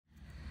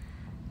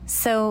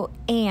So,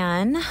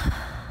 Anne,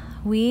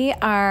 we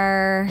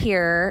are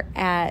here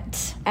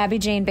at Abby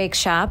Jane Bake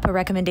Shop, a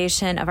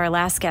recommendation of our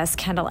last guest,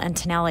 Kendall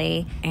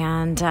Antonelli,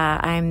 and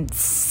I'm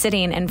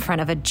sitting in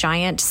front of a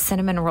giant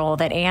cinnamon roll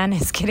that Anne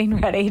is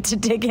getting ready to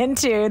dig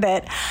into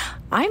that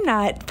I'm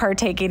not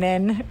partaking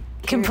in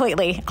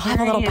completely. I'll have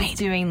a little bite.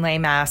 Doing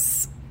lame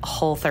ass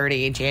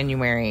Whole30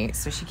 January,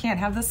 so she can't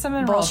have the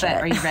cinnamon roll.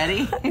 Are you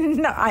ready?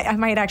 No, I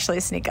might actually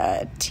sneak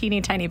a teeny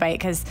tiny bite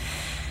because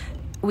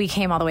we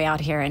came all the way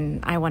out here and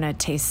I want to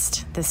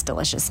taste this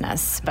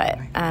deliciousness. But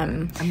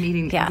I'm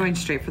going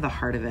straight for the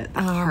heart of it.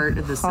 The heart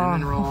of the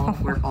cinnamon roll,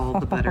 where all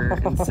the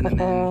butter and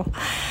cinnamon.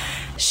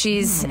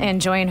 She's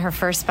enjoying her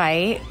first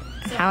bite.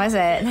 How is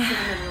it?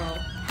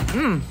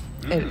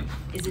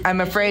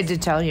 I'm afraid to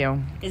tell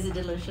you. Is it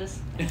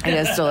delicious? It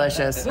is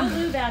delicious. We'll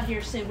move out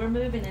here soon. We're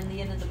moving in the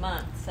end of the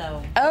month,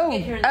 so.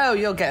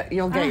 You'll get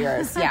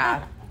yours.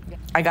 Yeah.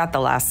 I got the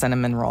last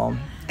cinnamon roll,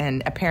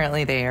 and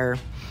apparently they are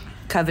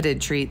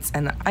coveted treats,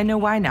 and I know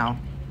why now.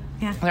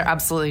 Yeah, they're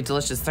absolutely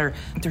delicious. They're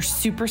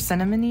super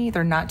cinnamony.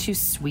 They're not too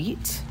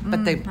sweet,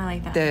 but I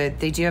like that.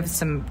 They do have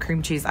some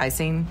cream cheese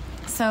icing.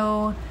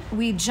 So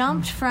we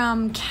jumped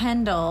from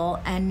Kendall,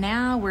 and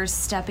now we're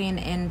stepping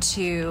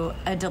into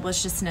a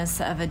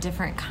deliciousness of a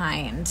different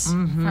kind.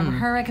 Mm-hmm. From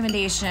her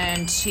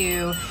recommendation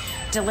to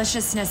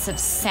deliciousness of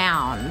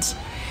sound.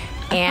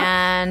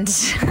 And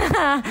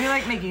we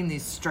like making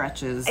these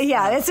stretches.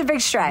 Yeah, it's a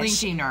big stretch.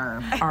 Linking our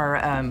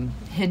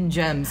hidden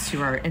gems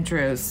to our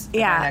intros of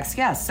our next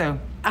guest. So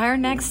our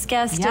next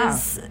guest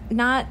is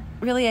not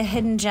really a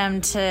hidden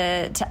gem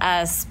to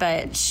us,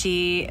 but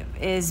she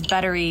is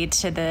buttery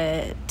to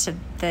the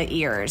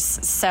ears.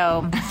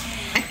 So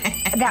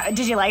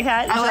did you like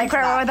that? Did you like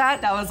where I went with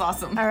that? That was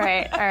awesome. All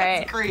right.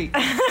 That's great.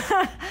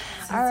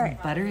 All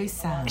right. Buttery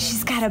sound.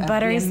 She's got a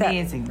buttery sound.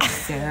 Amazing.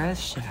 Sarah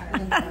Sharp.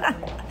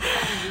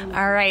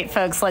 All right,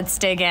 folks, let's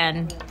dig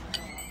in.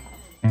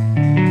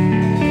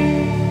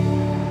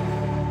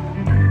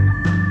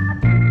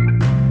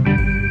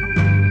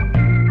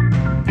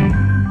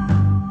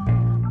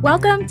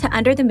 Welcome to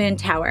Under the Moon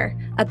Tower,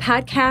 a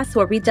podcast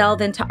where we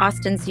delve into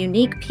Austin's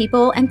unique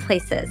people and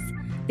places,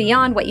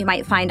 beyond what you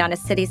might find on a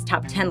city's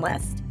top 10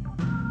 list.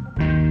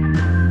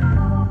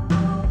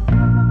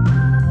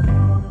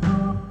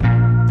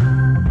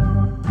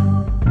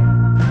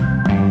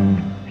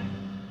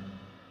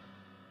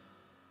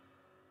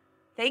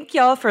 Thank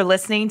y'all for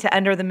listening to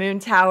Under the Moon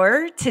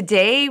Tower.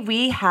 Today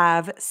we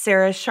have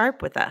Sarah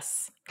Sharp with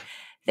us.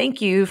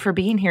 Thank you for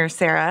being here,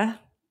 Sarah.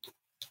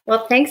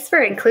 Well, thanks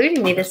for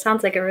including me. This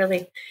sounds like a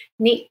really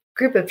neat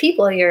group of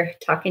people you're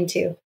talking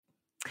to.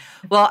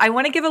 Well, I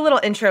want to give a little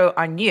intro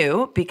on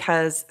you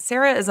because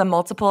Sarah is a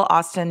multiple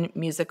Austin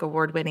Music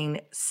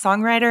Award-winning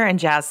songwriter and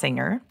jazz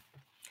singer.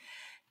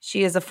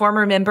 She is a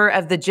former member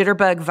of the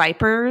Jitterbug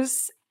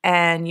Vipers,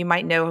 and you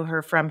might know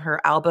her from her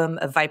album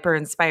of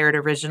Viper-inspired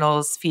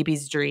originals,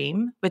 Phoebe's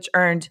Dream, which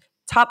earned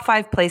top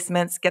 5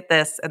 placements, get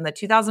this, in the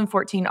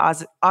 2014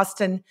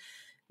 Austin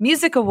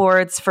Music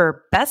Awards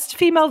for Best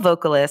Female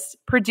Vocalist,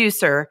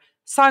 Producer,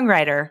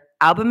 Songwriter,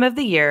 Album of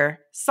the Year,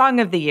 Song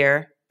of the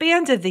Year,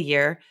 Band of the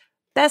Year,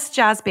 Best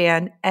Jazz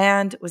Band,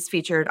 and was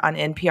featured on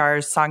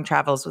NPR's Song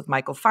Travels with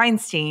Michael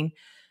Feinstein,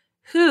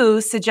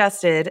 who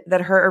suggested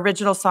that her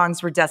original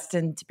songs were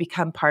destined to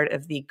become part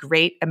of the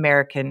Great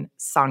American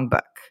Songbook.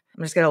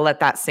 I'm just going to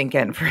let that sink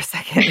in for a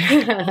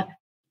second.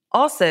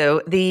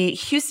 Also, the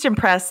Houston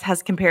Press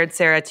has compared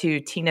Sarah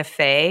to Tina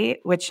Fey,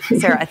 which,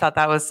 Sarah, I thought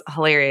that was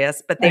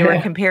hilarious, but they were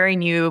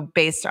comparing you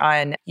based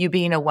on you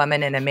being a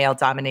woman in a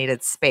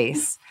male-dominated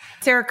space.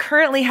 Sarah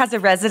currently has a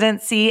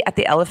residency at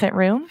the Elephant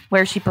Room,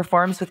 where she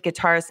performs with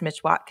guitarist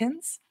Mitch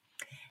Watkins.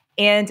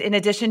 And in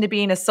addition to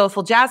being a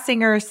soulful jazz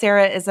singer,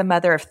 Sarah is a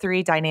mother of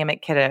 3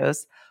 dynamic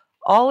kiddos,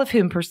 all of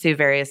whom pursue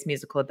various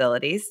musical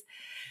abilities.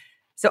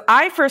 So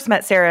I first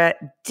met Sarah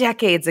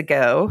decades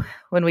ago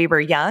when we were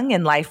young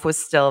and life was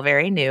still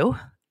very new.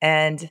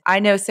 And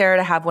I know Sarah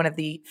to have one of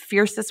the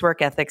fiercest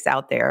work ethics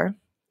out there.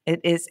 It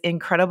is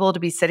incredible to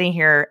be sitting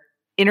here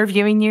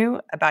interviewing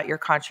you about your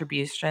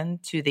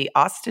contribution to the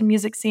Austin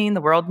music scene,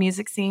 the world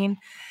music scene.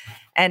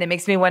 And it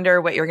makes me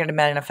wonder what you're going to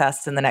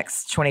manifest in the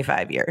next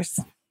 25 years.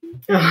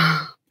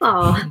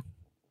 Oh,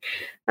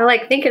 I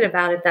like thinking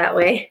about it that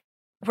way.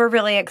 We're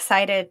really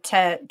excited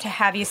to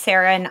have you,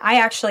 Sarah. And I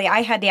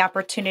had the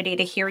opportunity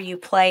to hear you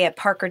play at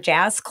Parker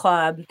Jazz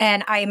Club.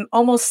 And I'm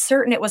almost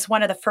certain it was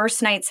one of the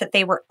first nights that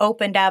they were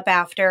opened up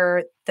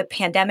after the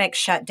pandemic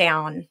shut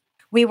down.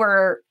 We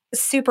were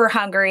super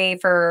hungry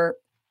for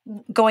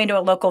going to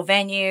a local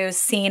venue,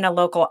 seeing a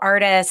local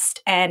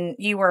artist, and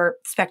you were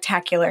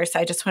spectacular. So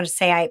I just want to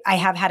say I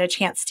have had a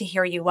chance to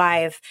hear you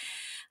live.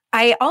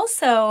 I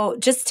also,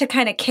 just to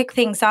kind of kick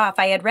things off,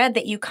 I had read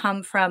that you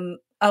come from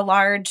a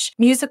large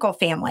musical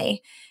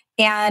family.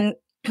 And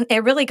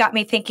it really got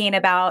me thinking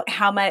about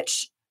how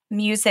much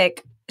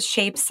music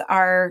shapes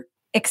our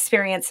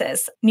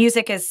experiences.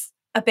 Music is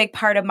a big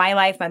part of my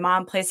life. My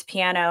mom plays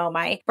piano.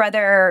 My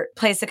brother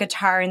plays the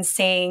guitar and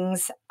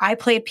sings. I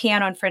played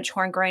piano and French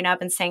horn growing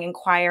up and sang in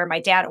choir.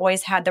 My dad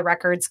always had the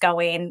records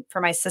going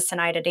for my sis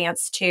and I to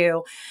dance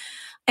to.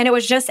 And it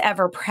was just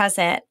ever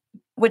present,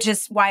 which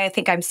is why I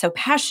think I'm so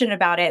passionate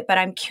about it. But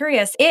I'm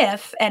curious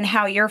if and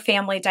how your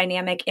family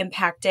dynamic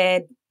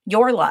impacted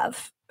your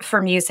love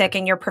for music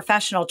and your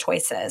professional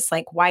choices,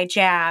 like why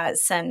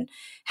jazz and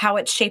how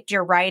it shaped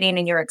your writing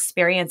and your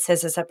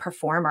experiences as a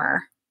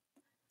performer.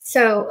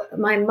 So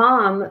my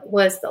mom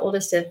was the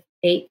oldest of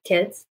 8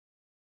 kids,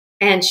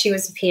 and she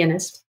was a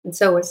pianist, and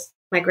so was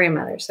my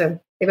grandmother. So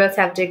they both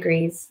have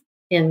degrees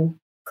in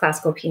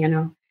classical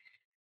piano.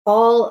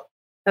 All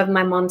of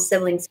my mom's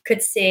siblings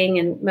could sing,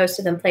 and most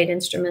of them played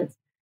instruments.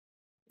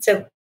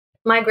 So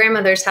my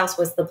grandmother's house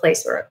was the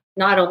place where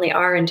not only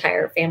our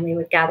entire family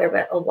would gather,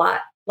 but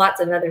lots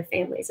of other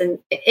families. And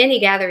any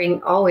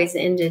gathering always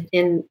ended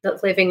in the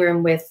living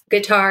room with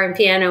guitar and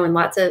piano and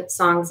lots of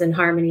songs and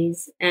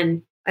harmonies.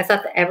 And I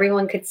thought that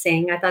everyone could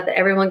sing. I thought that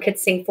everyone could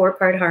sing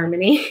 4-part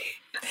harmony.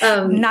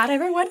 Not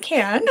everyone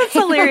can. That's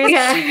hilarious.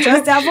 Yeah.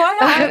 Just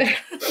FYI.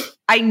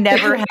 I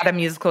never had a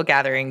musical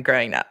gathering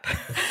growing up.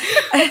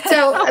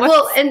 So,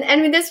 well,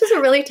 and this was a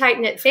really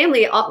tight-knit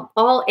family.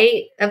 All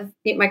 8 of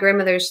my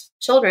grandmother's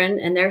children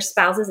and their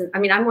spouses. I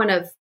mean, I'm one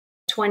of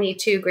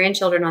 22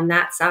 grandchildren on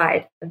that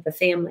side of the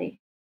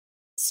family.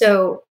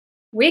 So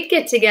we'd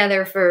get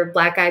together for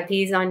Black Eyed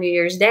Peas on New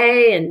Year's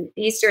Day and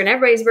Easter and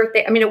everybody's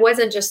birthday. I mean, it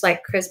wasn't just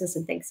like Christmas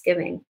and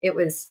Thanksgiving. It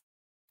was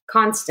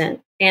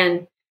constant.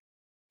 And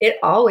it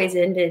always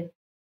ended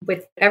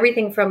with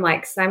everything from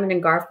like Simon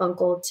and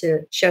Garfunkel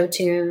to show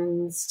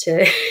tunes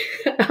to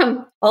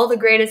all the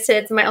greatest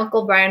hits. My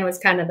Uncle Brian was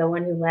kind of the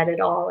one who led it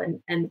all.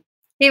 And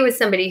he was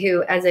somebody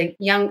who, as a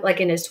young, like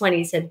in his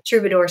 20s, had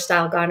troubadour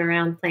style gone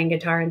around playing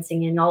guitar and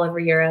singing all over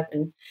Europe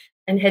and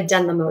had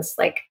done the most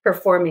like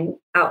performing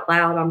out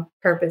loud on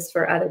purpose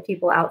for other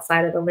people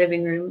outside of the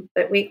living room.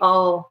 But we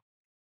all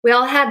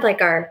had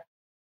like our,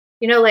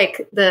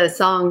 like the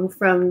song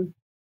from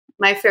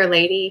My Fair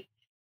Lady,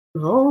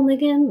 Home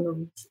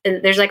Again.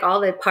 And there's like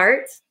all the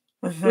parts.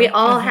 Mm-hmm, we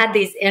all had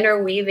these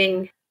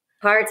interweaving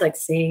parts, like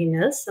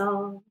sing a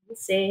song,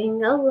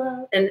 sing a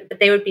love. But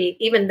they would be,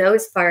 even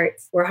those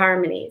parts were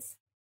harmonies.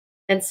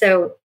 And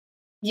so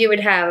you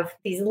would have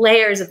these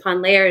layers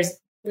upon layers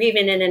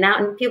weaving in and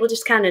out, and people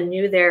just kind of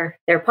knew their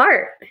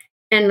part.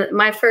 And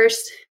my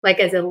first, like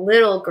as a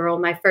little girl,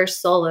 my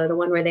first solo, the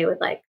one where they would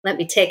like, let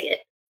me take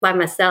it by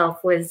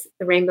myself, was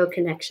the Rainbow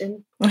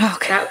Connection.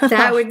 Okay.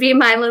 That would be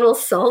my little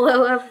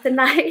solo of the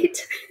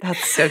night.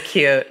 That's so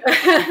cute.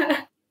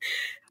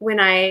 When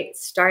I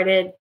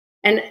started,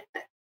 and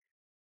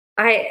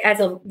as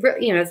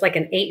like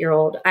an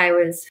 8-year-old, I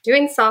was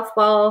doing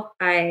softball.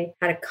 I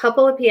had a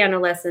couple of piano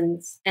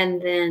lessons,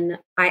 and then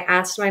I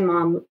asked my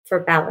mom for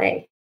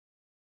ballet.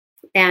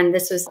 And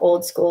this was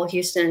old school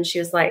Houston. She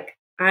was like,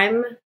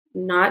 I'm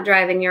not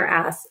driving your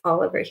ass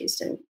all over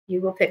Houston.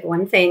 You will pick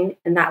one thing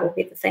and that will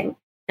be the thing.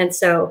 And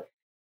so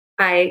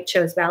I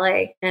chose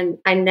ballet, and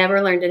I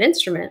never learned an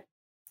instrument.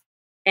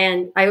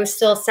 And I was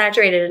still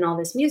saturated in all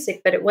this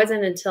music, but it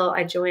wasn't until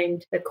I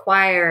joined the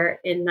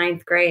choir in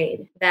 9th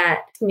grade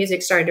that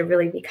music started to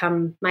really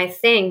become my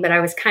thing. But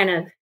I was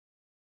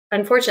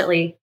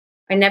unfortunately,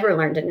 I never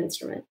learned an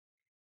instrument.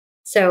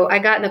 So I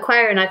got in the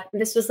choir, and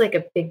this was like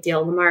a big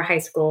deal. Lamar High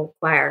School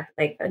choir,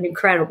 like an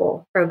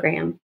incredible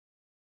program.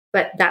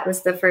 But that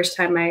was the first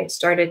time I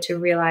started to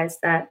realize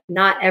that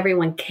not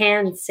everyone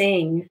can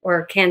sing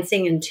or can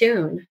sing in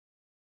tune,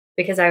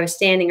 because I was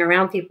standing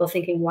around people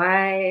thinking,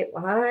 why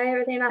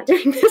are they not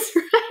doing this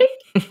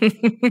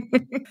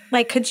right?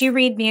 Like, could you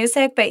read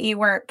music, but you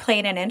weren't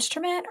playing an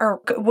instrument,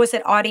 or was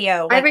it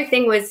audio?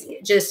 Everything was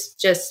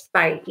just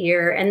by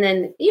ear. And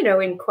then,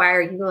 in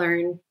choir, you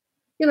learn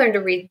to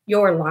read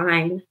your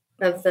line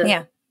of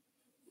the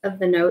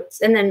notes.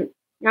 And then,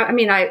 I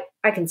mean, I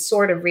can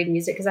sort of read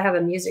music because I have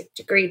a music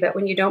degree, but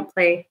when you don't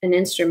play an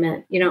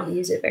instrument, you don't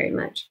use it very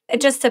much.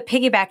 Just to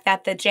piggyback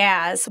that, the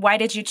jazz, why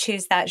did you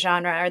choose that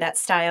genre or that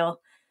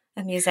style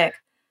of music?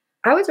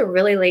 I was a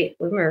really late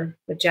bloomer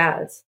with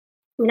jazz.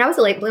 I mean, I was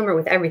a late bloomer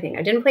with everything.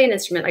 I didn't play an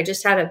instrument. I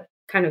just had a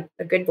kind of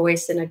a good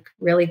voice and a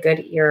really good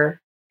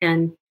ear.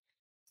 And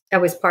I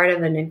was part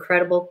of an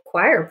incredible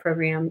choir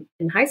program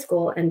in high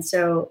school. And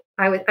so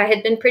I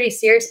had been pretty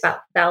serious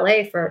about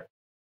ballet for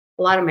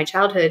a lot of my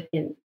childhood.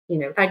 And,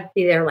 I'd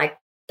be there like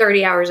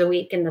 30 hours a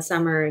week in the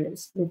summer, and it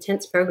was an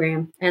intense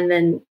program. And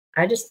then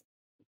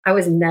I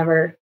was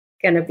never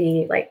going to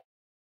be like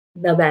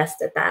the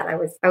best at that.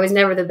 I was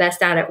never the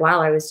best at it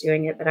while I was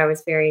doing it, but I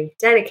was very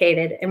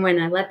dedicated. And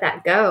when I let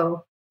that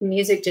go,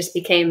 music just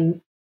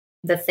became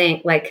the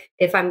thing. Like,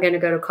 if I'm going to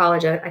go to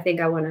college, I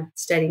think I want to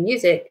study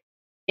music.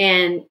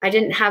 And I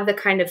didn't have the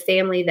kind of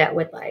family that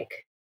would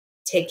like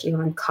take you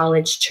on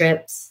college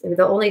trips.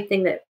 The only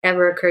thing that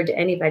ever occurred to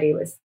anybody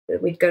was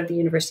that we'd go to the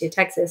University of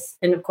Texas.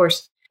 And of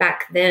course,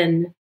 back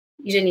then,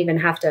 you didn't even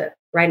have to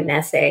write an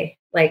essay.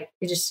 Like,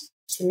 you just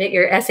submit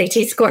your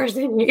SAT scores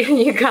and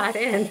you got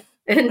in.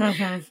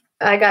 And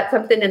I got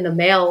something in the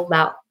mail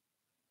about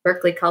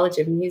Berklee College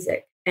of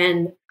Music.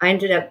 And I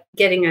ended up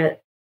getting a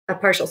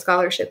partial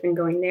scholarship and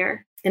going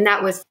there. And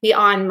that was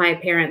beyond my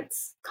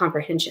parents'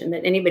 comprehension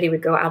that anybody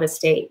would go out of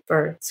state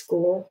for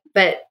school.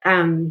 But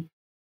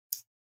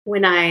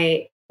when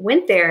I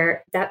went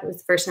there, that was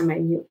the first time I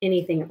knew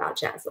anything about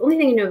jazz. The only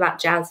thing I knew about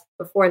jazz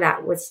before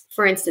that was,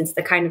 for instance,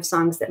 the kind of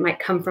songs that might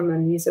come from a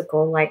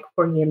musical like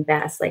Porgy and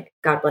Bess, like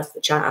God Bless the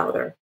Child,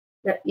 or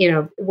that,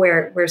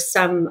 where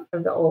some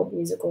of the old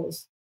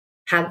musicals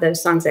have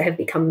those songs that have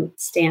become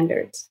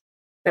standards.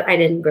 But I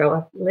didn't grow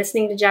up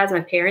listening to jazz.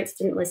 My parents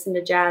didn't listen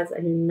to jazz.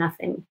 I knew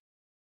nothing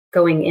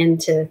going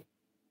into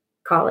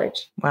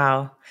college.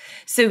 Wow.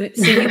 So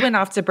you went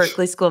off to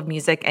Berklee School of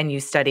Music and you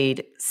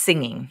studied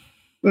singing.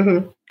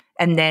 Mm-hmm.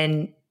 And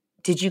then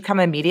did you come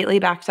immediately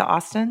back to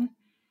Austin?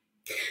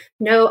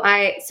 No,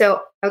 I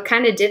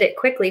kind of did it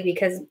quickly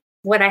because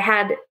what I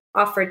had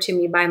offered to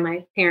me by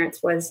my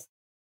parents was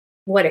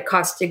what it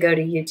cost to go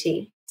to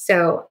UT.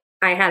 So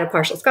I had a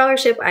partial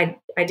scholarship. I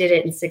did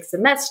it in 6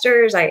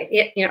 semesters.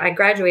 I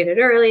graduated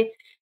early.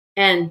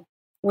 And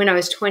when I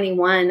was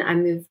 21, I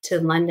moved to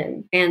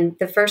London. And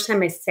the first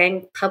time I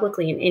sang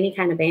publicly in any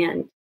kind of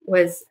band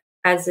was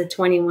as a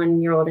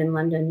 21-year-old in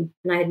London.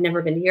 And I had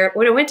never been to Europe.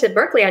 When I went to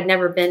Berklee, I'd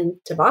never been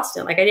to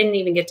Boston. Like I didn't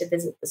even get to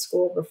visit the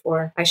school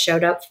before I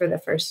showed up for the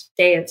first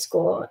day of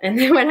school. And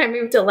then when I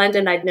moved to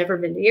London, I'd never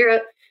been to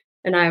Europe.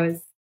 And I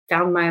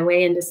found my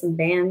way into some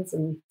bands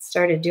and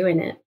started doing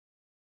it.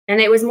 And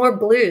it was more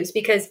blues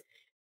because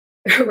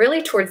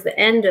really towards the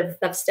end of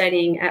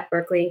studying at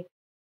Berklee,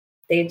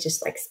 they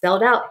just like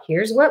spelled out,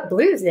 here's what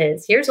blues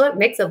is. Here's what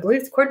makes a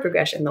blues chord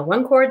progression, the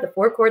 1 chord, the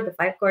 4 chord, the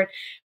 5 chord.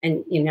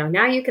 And,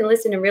 now you can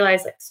listen and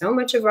realize like so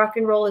much of rock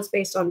and roll is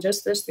based on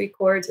just those 3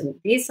 chords. And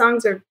these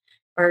songs are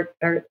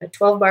a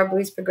 12-bar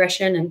blues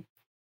progression. And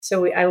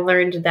so I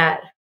learned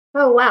that,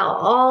 oh, wow,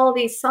 all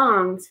these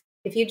songs,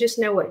 if you just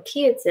know what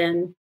key it's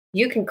in,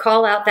 you can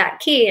call out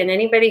that key and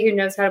anybody who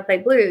knows how to play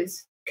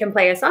blues can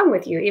play a song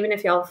with you, even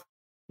if y'all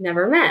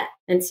never met.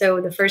 And so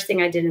the first thing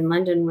I did in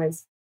London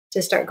was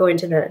to start going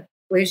to the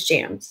blues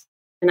jams.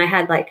 And I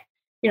had like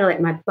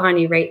my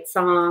Bonnie Raitt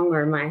song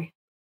or my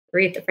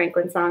Aretha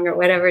Franklin song or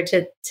whatever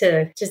to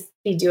just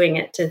be doing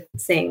it, to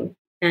sing,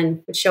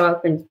 and would show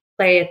up and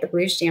play at the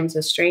blues jams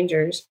with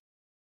strangers.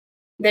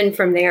 Then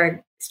from there,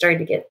 I started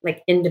to get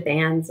like into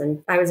bands,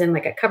 and I was in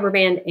like a cover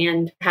band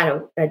and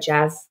had a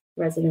jazz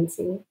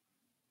residency.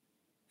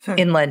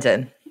 In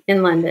London.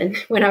 In London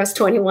when I was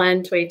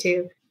 21,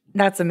 22.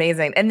 That's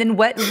amazing. And then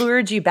what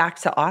lured you back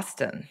to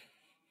Austin?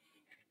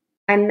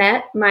 I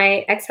met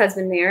my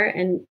ex-husband there,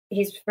 and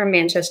he's from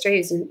Manchester.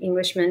 He's an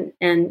Englishman.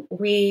 And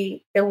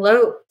we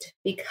eloped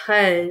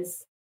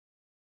because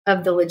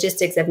of the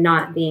logistics of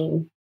not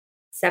being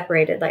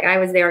separated. Like I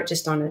was there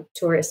just on a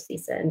tourist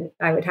visa, and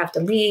I would have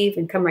to leave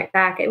and come right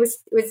back. It was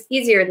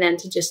easier than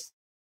to just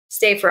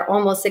stay for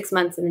almost 6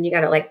 months, and then you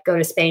got to like go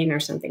to Spain or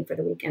something for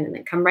the weekend and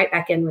then come right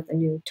back in with a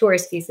new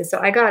tourist visa. So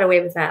I got away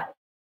with that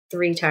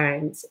 3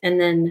 times. And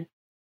then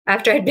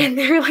after I'd been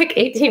there like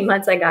 18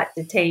 months, I got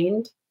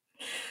detained.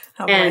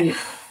 Oh, and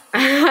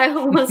I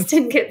almost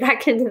didn't get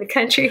back into the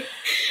country.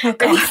 Oh,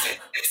 God.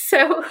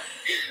 So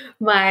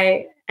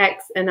my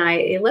ex and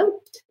I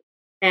eloped,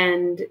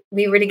 and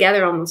we were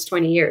together almost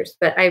 20 years.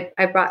 But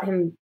I brought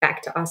him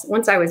back to Austin.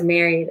 Once I was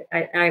married,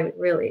 I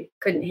really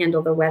couldn't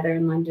handle the weather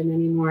in London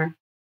anymore.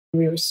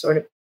 We were sort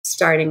of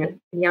starting a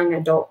young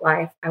adult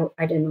life.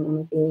 I didn't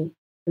want to be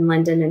in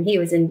London, and he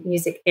was in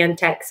music and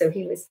tech, so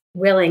he was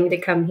willing to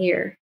come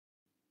here.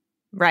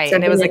 Right. So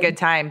and it was a good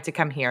time to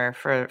come here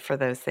for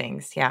those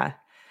things. Yeah.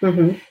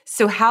 Mm-hmm.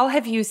 So how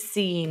have you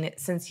seen,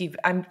 since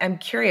I'm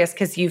curious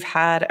because you've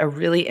had a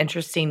really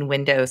interesting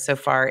window so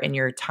far in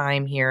your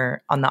time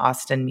here on the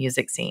Austin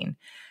music scene.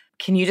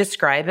 Can you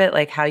describe it,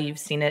 like how you've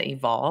seen it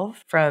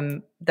evolve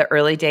from the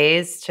early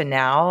days to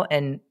now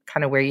and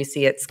kind of where you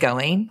see it's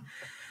going?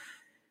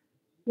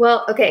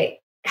 Well, okay.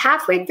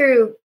 Halfway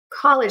through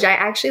college, I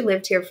actually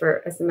lived here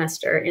for a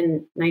semester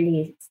in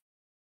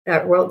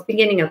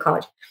beginning of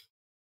college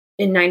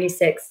in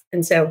 96.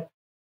 And so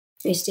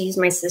I used to use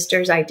my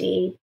sister's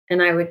ID,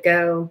 and I would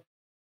go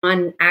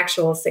on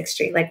actual 6th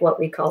Street, like what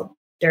we called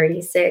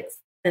Dirty Six,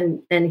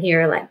 and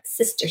hear like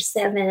Sister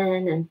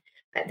Seven. And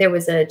there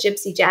was a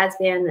gypsy jazz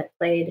band that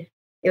played.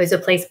 It was a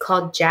place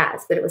called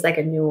Jazz, but it was like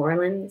a New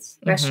Orleans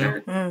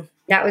restaurant. Mm.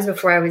 That was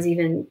before I was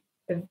even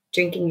of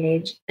drinking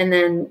age. And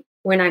then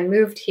when I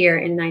moved here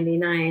in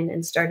 99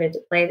 and started to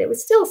play, there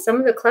was still some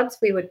of the clubs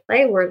we would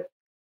play were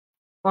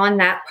on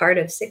that part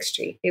of 6th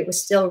Street. It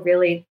was still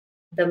really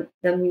the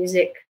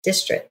music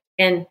district.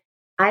 And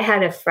I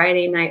had a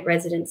Friday night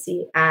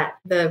residency at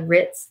the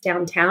Ritz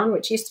downtown,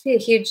 which used to be a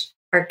huge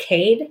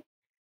arcade,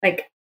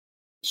 like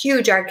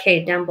huge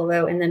arcade down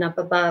below. And then up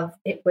above,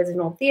 it was an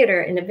old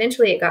theater. And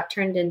eventually it got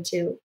turned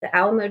into the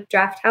Alamo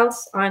Draft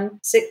House on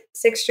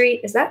 6th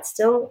Street. Is that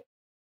still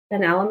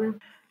an Alamo?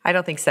 I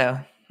don't think so.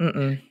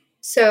 Mm-mm.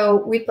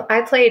 So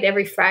I played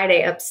every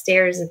Friday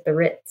upstairs at the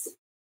Ritz.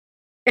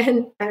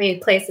 And I mean,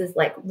 places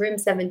like Room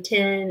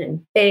 710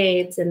 and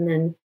Babes, and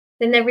then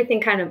then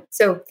everything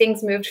so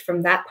things moved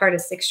from that part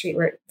of 6th Street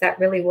where that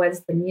really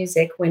was the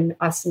music when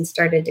Austin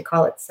started to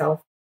call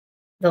itself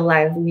the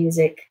live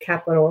music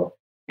capital.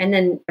 And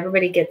then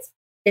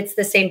it's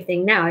the same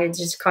thing now. It's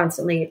just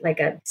constantly like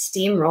a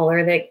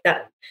steamroller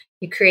that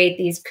you create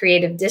these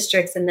creative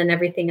districts and then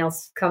everything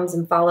else comes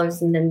and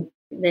follows. And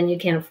then you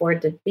can't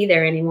afford to be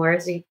there anymore.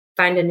 So you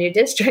find a new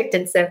district.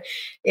 And so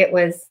it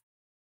was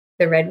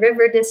the Red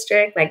River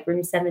district, like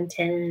room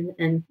 710.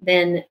 And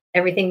then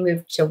everything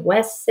moved to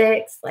West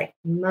 6, like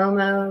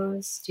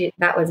Momo's.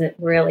 That was a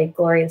really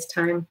glorious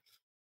time.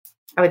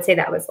 I would say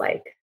that was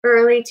like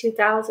early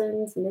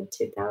 2000s, mid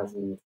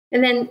 2000s.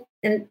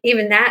 And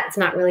even that's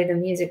not really the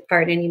music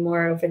part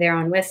anymore over there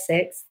on West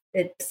 6.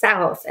 It's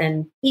South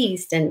and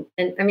East. And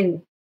I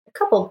mean, a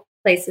couple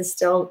places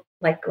still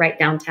like right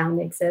downtown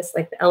exist.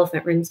 Like the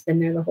Elephant Room's been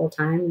there the whole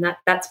time. And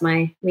that's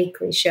my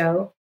weekly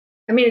show.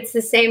 I mean, it's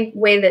the same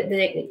way that,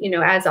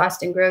 as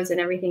Austin grows and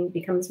everything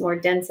becomes more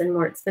dense and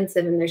more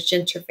expensive and there's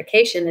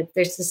gentrification,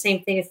 there's the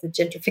same thing as the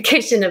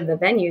gentrification of the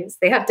venues.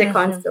 They have to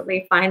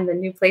constantly find the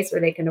new place where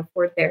they can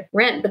afford their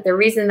rent. But the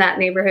reason that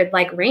neighborhood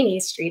like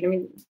Rainey Street, I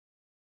mean,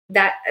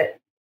 that,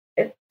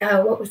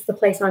 what was the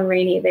place on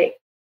Rainey?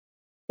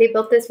 They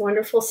built this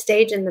wonderful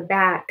stage in the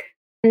back.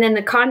 And then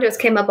the condos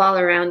came up all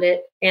around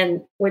it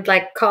and would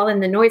like call in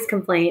the noise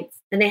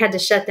complaints and they had to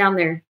shut down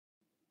their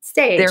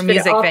stage. Their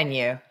music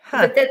venue.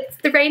 Huh. But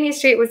the Rainey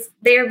Street was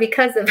there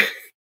because of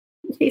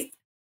these,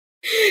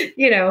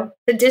 the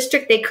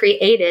district they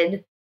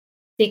created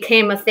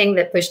became a thing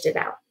that pushed it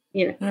out,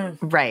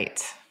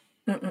 Right.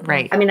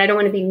 Right. I mean, I don't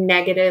want to be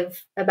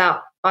negative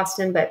about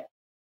Austin, but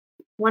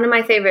one of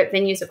my favorite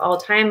venues of all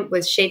time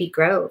was Shady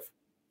Grove.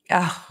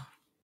 Oh,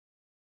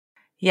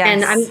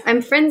 yes. And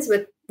I'm friends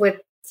with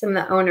some of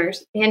the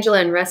owners,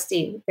 Angela and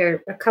Rusty.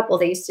 They're a couple.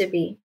 They used to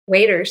be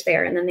waiters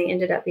there, and then they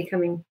ended up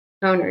becoming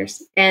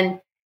owners.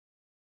 And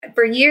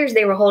for years,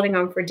 they were holding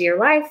on for dear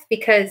life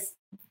because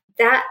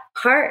that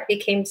part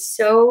became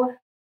so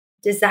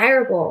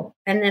desirable.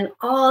 And then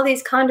all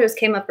these condos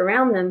came up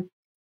around them,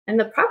 and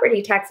the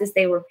property taxes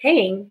they were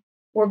paying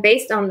were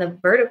based on the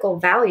vertical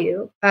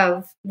value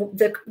of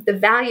the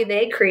value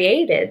they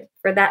created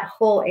for that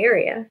whole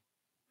area.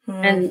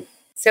 And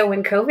so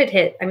when COVID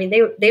hit, I mean,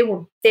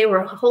 they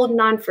were holding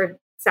on for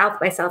South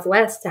by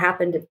Southwest to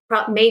happen to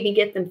maybe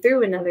get them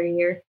through another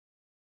year.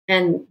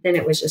 And then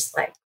it was just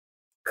like,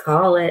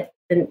 call it.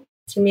 And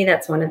to me,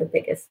 that's one of the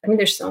biggest. I mean,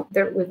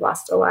 we've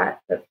lost a lot.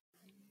 But.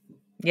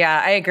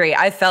 Yeah, I agree.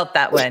 I felt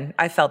that one.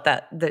 I felt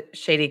that the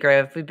Shady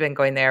Grove, we've been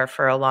going there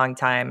for a long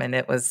time and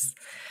it was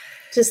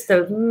just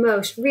the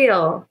most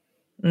real.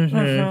 And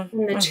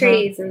the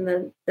trees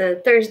and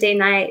the Thursday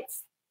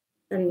nights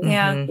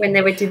and when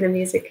they would do the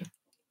music.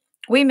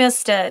 We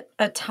missed it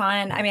a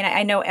ton. I mean,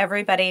 I know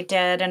everybody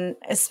did, and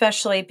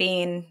especially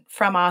being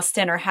from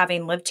Austin or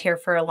having lived here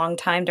for a long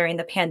time during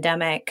the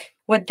pandemic,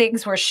 when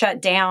things were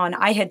shut down,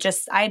 I had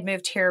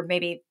moved here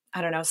maybe,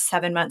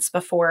 7 months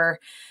before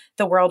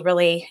the world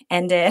really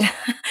ended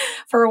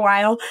for a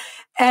while.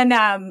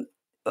 And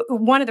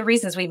one of the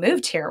reasons we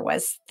moved here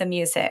was the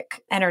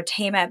music,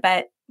 entertainment,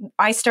 but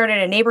I started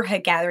a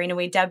neighborhood gathering and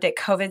we dubbed it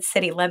COVID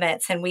City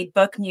Limits, and we'd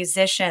book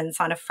musicians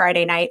on a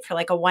Friday night for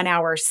like a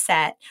 1-hour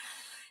set.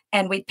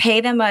 And we'd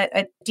pay them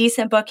a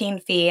decent booking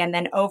fee, and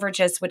then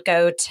overages would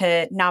go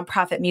to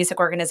nonprofit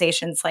music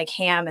organizations like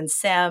HAM and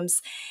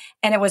Sims.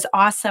 And it was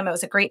awesome. It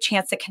was a great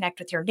chance to connect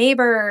with your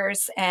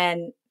neighbors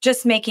and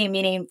just making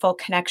meaningful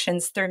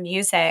connections through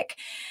music.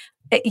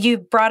 You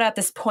brought up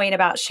this point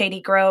about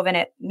Shady Grove, and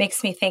it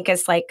makes me think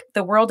as like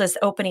the world is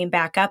opening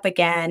back up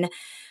again.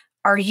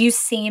 Are you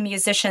seeing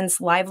musicians'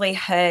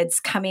 livelihoods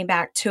coming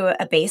back to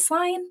a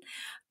baseline?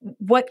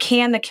 What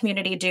can the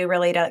community do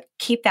really to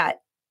keep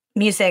that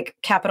music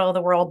capital of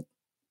the world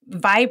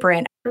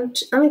vibrant?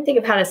 Let me think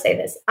of how to say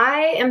this.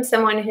 I am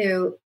someone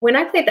who, when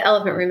I play at the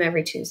Elephant Room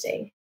every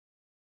Tuesday,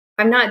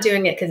 I'm not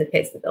doing it because it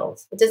pays the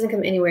bills. It doesn't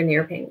come anywhere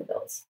near paying the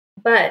bills.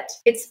 But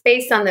it's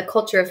based on the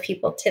culture of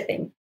people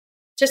tipping.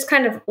 Just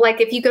kind of like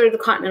if you go to the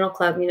Continental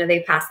Club, they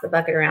pass the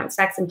bucket around.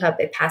 Saxon Pub,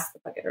 they pass the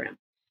bucket around.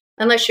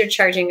 Unless you're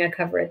charging a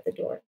cover at the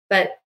door.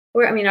 But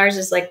ours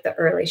is like the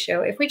early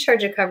show. If we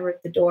charge a cover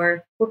at the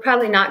door, we're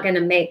probably not going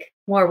to make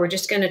more. We're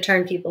just going to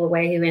turn people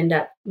away who end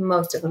up,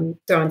 most of them,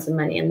 throwing some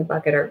money in the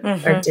bucket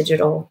or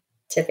digital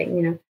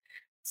tipping,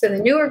 So the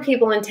newer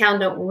people in town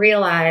don't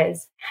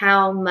realize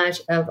how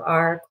much of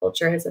our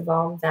culture has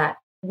evolved that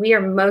we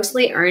are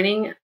mostly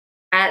earning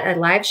at a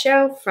live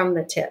show from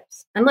the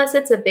tips, unless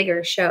it's a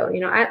bigger show.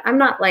 I'm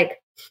not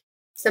like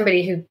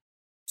somebody who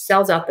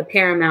sells out the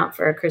Paramount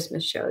for a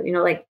Christmas show.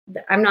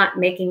 I'm not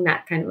making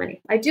that kind of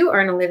money. I do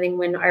earn a living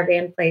when our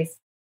band plays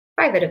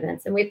private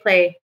events, and we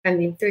play,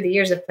 through the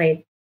years I've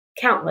played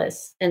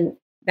countless, and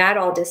that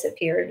all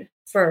disappeared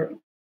for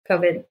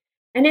COVID.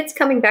 And it's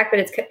coming back, but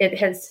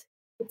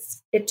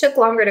it took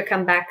longer to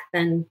come back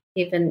than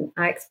even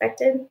I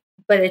expected.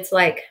 But it's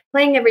like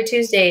playing every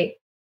Tuesday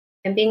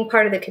and being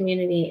part of the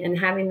community and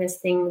having this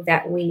thing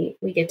that we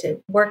get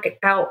to work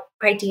out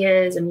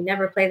ideas, and we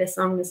never play the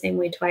song the same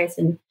way twice,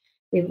 and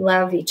we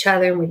love each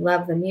other and we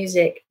love the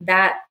music.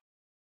 That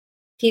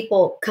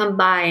people come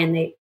by and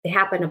they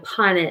happen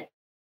upon it,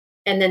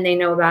 and then they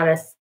know about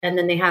us, and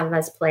then they have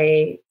us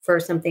play for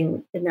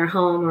something in their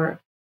home or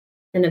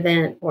an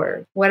event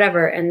or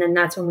whatever. And then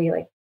that's when we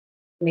like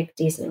make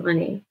decent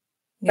money.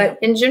 Yeah. But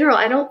in general,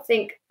 I don't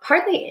think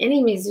hardly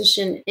any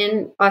musician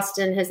in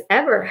Austin has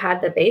ever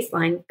had the bass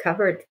line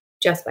covered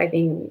just by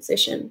being a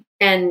musician.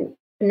 And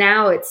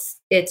now it's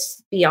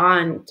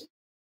beyond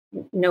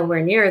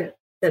nowhere near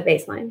the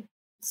bass line.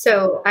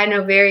 So I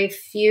know very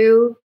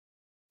few.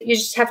 You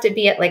just have to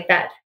be at like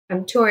that.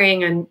 I'm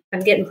touring. I'm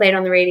getting played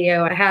on the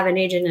radio. I have an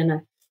agent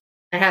and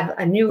I have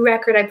a new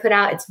record I put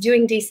out. It's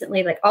doing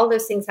decently. Like all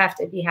those things have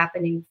to be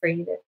happening for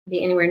you to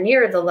be anywhere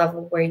near the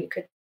level where you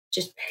could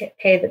just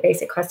pay the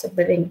basic cost of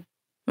living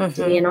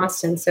to be in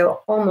Austin.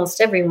 So almost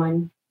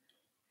everyone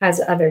has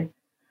other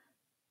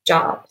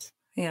jobs.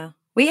 Yeah.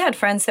 We had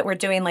friends that were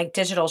doing like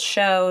digital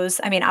shows.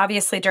 I mean,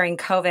 obviously during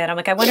COVID, I'm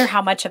like, I wonder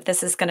how much of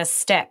this is going to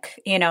stick,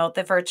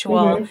 the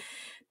virtual,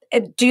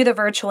 do the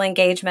virtual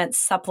engagements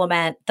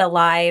supplement the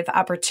live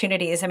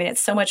opportunities? I mean,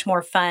 it's so much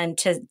more fun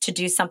to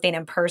do something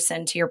in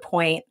person, to your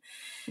point.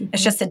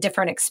 It's just a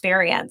different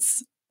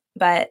experience,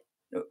 but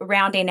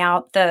rounding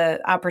out the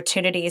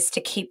opportunities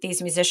to keep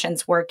these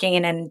musicians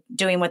working and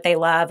doing what they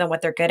love and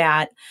what they're good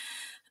at,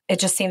 it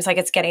just seems like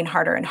it's getting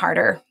harder and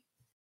harder.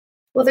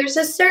 Well, there's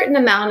a certain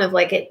amount of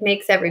like, it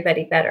makes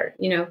everybody better.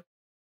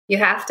 You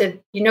have to,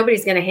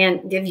 nobody's going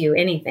to give you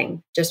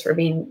anything just for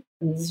being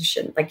a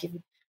musician. Like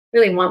you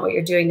really want what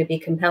you're doing to be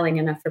compelling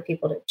enough for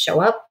people to show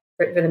up,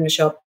 for them to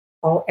show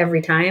up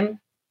every time,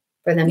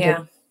 for them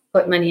to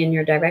put money in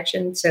your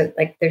direction. So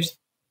like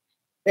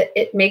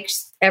it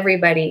makes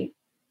everybody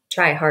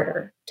try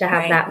harder to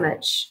have that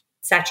much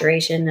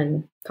saturation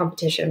and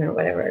competition or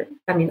whatever.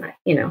 I mean, I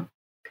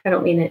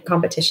don't mean it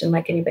competition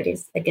like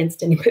anybody's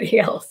against anybody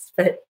else,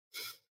 but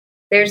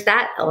there's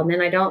that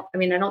element. I don't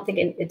think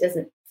it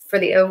doesn't, for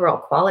the overall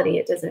quality,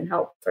 it doesn't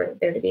help for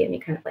there to be any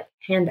kind of like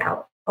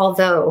handout.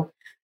 Although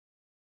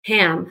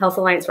HAM, Health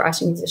Alliance for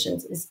Austin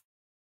Musicians, is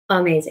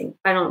amazing.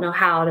 I don't know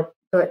how to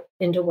put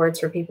into words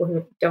for people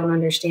who don't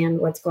understand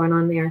what's going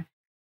on there,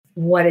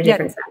 what a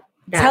difference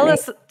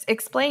that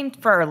explain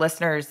for our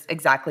listeners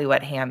exactly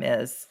what HAM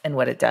is and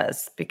what it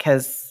does,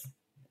 because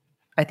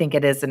I think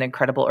it is an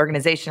incredible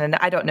organization. And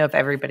I don't know if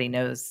everybody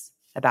knows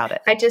about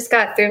it. I just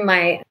got through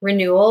my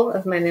renewal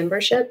of my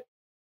membership,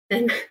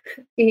 and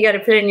you got to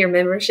put in your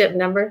membership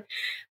number.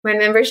 My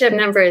membership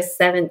number is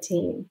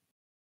 17.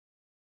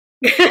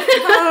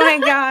 Oh my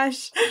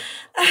gosh.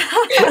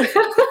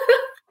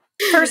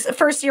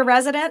 First year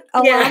resident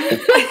alum?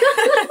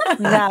 Yeah.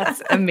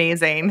 That's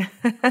amazing.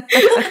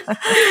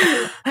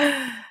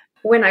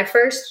 When I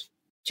first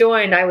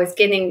joined, I was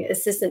getting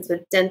assistance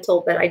with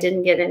dental, but I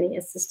didn't get any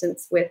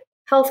assistance with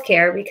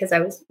healthcare because I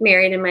was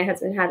married and my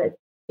husband had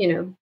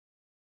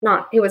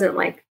he wasn't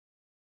like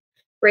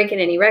breaking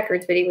any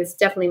records, but he was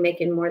definitely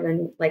making more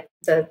than like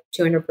the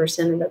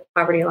 200% of the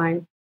poverty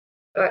line.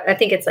 I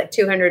think it's like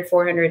 200,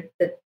 400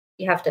 that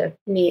you have to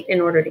meet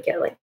in order to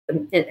get like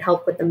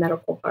help with the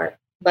medical part.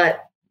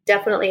 But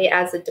definitely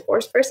as a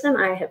divorced person,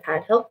 I have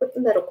had help with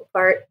the medical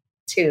part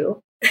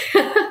too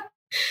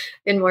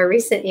in more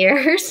recent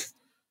years.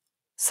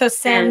 So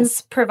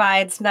SIMS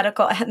provides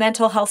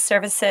mental health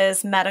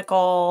services,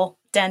 medical,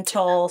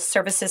 dental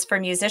services for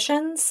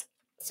musicians?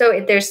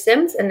 So there's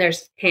SIMS and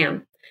there's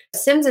HAM.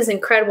 SIMS is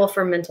incredible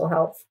for mental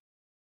health.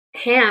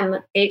 HAM,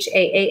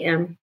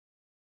 HAAM,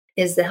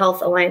 is the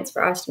Health Alliance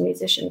for Austin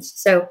Musicians.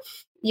 So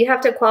you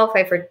have to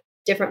qualify for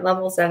different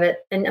levels of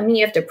it. And I mean,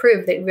 you have to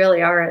prove that you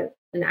really are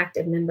an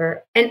active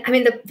member. And I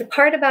mean, the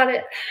part about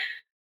it,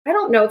 I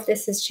don't know if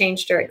this has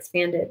changed or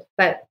expanded,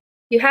 but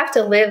you have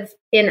to live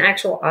in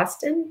actual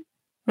Austin.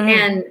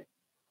 And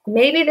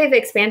maybe they've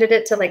expanded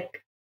it to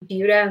like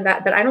Buda and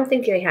that, but I don't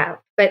think they have.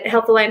 But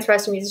Health Alliance for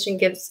Austin Musicians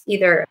gives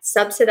either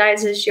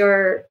subsidizes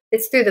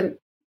it's through the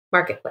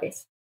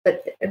marketplace.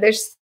 But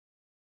there's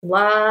a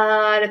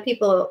lot of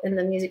people in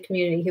the music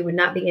community who would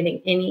not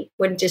be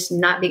would just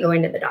not be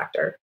going to the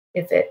doctor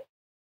if it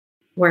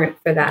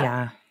weren't for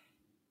that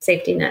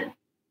safety net.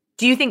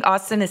 Do you think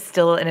Austin is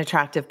still an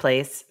attractive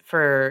place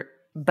for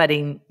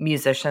budding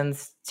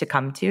musicians to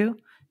come to?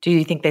 Do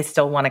you think they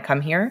still want to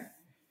come here?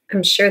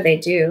 I'm sure they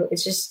do.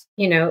 It's just,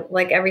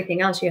 like everything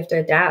else, you have to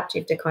adapt.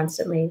 You have to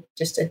constantly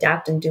just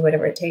adapt and do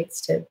whatever it takes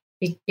to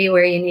be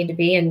where you need to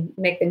be and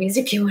make the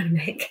music you want to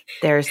make.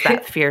 There's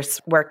that fierce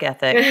work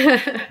ethic.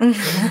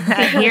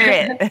 I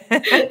hear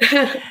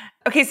it.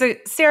 Okay, so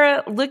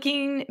Sarah,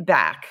 looking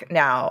back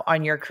now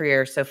on your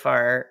career so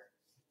far,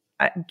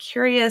 I'm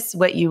curious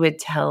what you would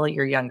tell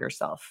your younger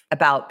self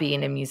about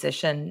being a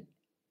musician.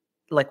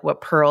 Like,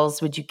 what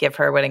pearls would you give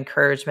her? What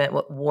encouragement?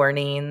 What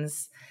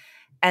warnings?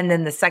 And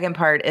then the second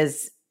part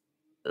is,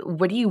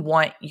 what do you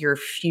want your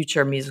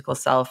future musical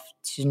self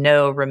to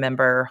know,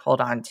 remember,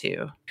 hold on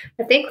to?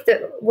 I think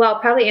I'll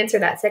probably answer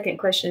that second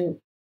question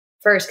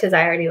first because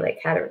I already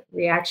had a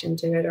reaction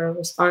to it or a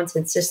response.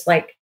 It's just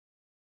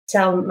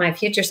tell my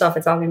future self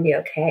it's all going to be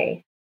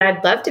okay.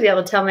 I'd love to be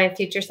able to tell my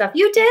future self,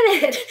 you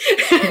did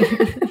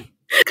it.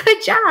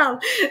 Good job.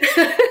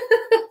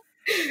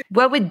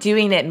 What would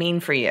doing it mean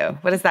for you?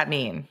 What does that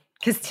mean?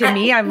 Because to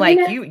me, I'm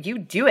like, you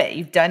do it.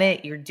 You've done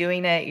it. You're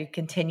doing it. You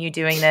continue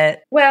doing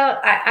it. Well,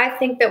 I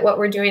think that what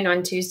we're doing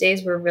on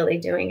Tuesdays, we're really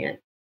doing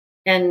it.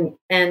 And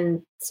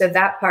so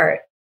that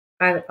part,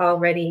 I'm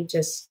already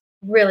just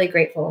really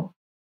grateful.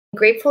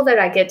 Grateful that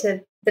I get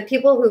to, the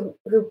people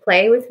who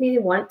play with me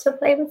want to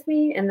play with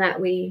me, and that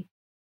we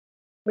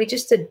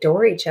just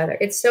adore each other.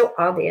 It's so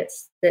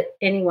obvious that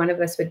any one of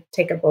us would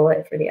take a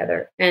bullet for the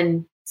other.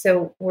 And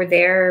so we're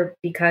there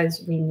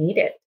because we need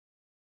it.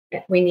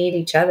 We need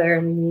each other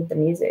and we need the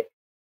music.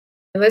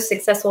 The most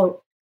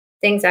successful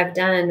things I've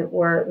done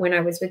were when I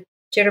was with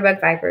Jitterbug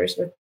Vipers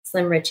with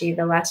Slim Ritchie,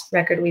 the last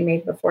record we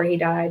made before he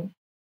died.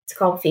 It's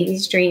called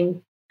Phoebe's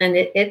Dream. And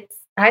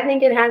I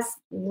think it has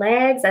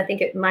legs. I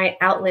think it might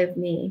outlive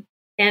me.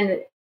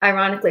 And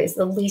ironically, it's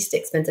the least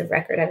expensive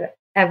record I've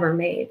ever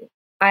made.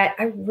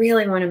 I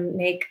really want to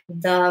make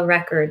the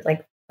record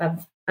like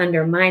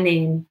under my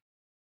name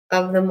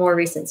of the more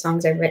recent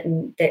songs I've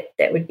written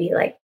that would be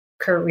like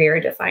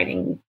career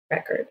defining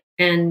record.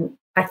 And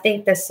I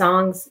think the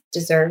songs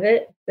deserve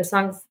it. The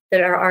songs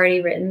that are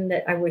already written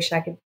that I wish I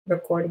could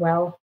record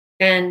well.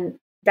 And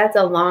that's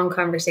a long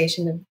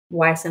conversation of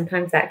why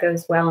sometimes that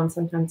goes well and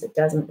sometimes it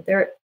doesn't.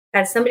 But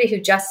as somebody who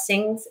just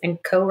sings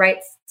and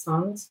co-writes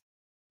songs,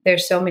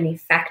 there's so many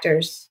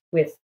factors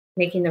with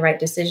making the right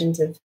decisions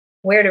of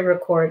where to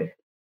record,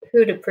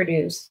 who to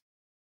produce,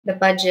 the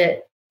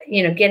budget,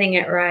 getting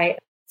it right.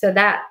 So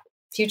that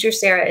future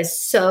Sarah is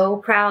so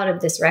proud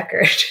of this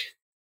record.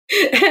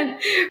 And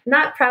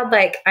not proud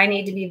like I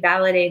need to be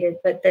validated,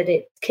 but that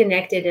it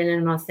connected in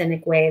an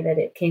authentic way, that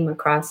it came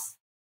across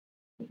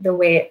the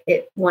way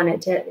it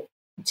wanted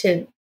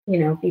to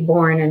be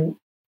born and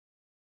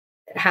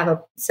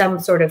have some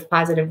sort of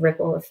positive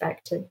ripple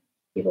effect to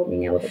people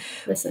being able to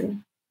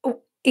listen.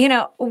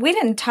 We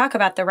didn't talk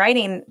about the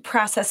writing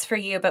process for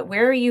you, but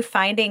where are you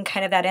finding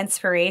kind of that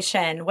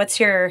inspiration? What's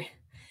your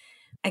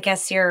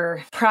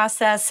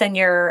process and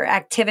your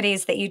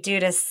activities that you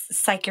do to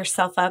psych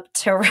yourself up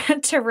to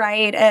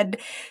write and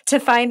to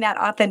find that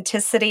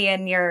authenticity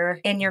in your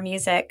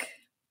music?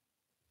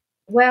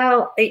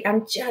 Well,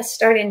 I'm just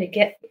starting to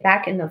get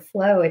back in the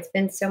flow. It's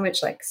been so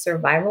much like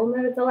survival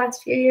mode the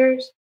last few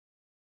years.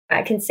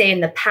 I can say in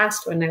the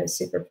past when I was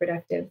super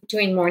productive,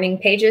 doing morning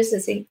pages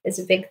is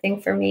a big thing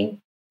for me.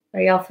 Are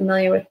y'all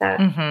familiar with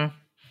that? Mm-hmm.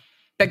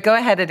 But go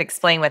ahead and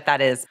explain what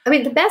that is. I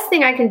mean, the best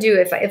thing I can do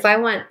if I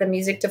want the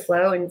music to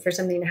flow and for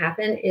something to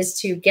happen is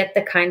to get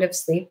the kind of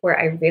sleep where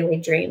I really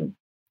dream.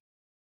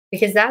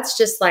 Because that's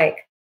just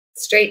like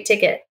straight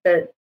ticket.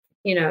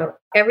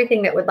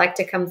 Everything that would like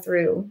to come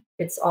through,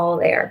 it's all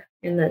there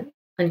in the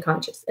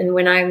unconscious. And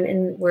when I'm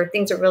in where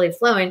things are really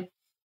flowing,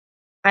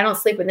 I don't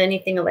sleep with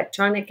anything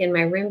electronic in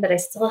my room, but I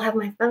still have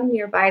my phone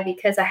nearby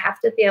because I have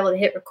to be able to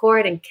hit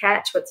record and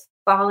catch what's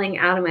falling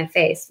out of my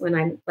face when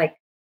I'm like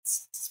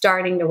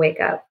starting to wake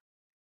up.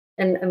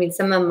 And I mean,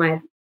 some of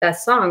my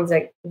best songs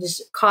I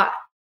just caught,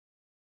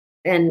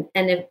 and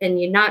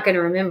you're not going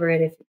to remember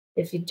it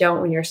if you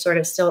don't, when you're sort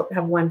of still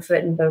have one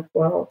foot in both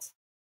worlds.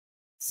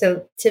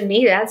 So to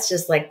me, that's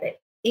just like the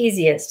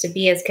easiest, to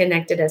be as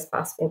connected as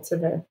possible to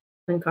the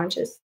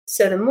unconscious.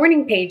 So the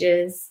morning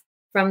pages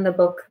from the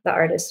book, The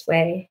Artist's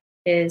Way,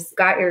 is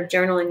got your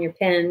journal and your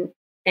pen.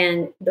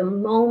 And the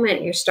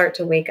moment you start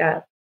to wake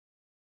up,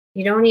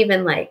 you don't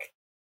even like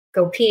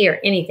go pee or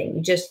anything.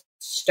 You just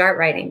start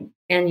writing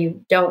and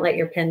you don't let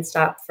your pen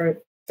stop for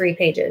 3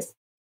 pages.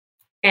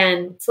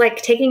 And it's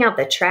like taking out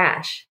the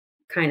trash,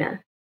 kind of.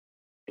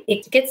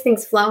 It gets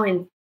things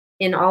flowing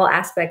in all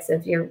aspects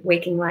of your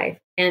waking life.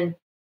 And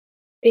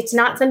it's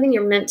not something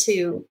you're meant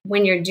to,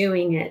 when you're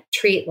doing it,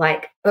 treat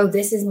like, oh,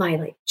 this is my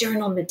like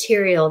journal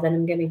material that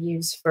I'm going to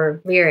use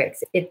for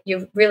lyrics.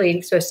 You're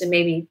really supposed to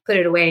maybe put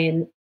it away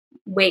and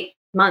wait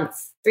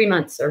months, 3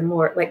 months or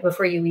more, like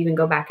before you even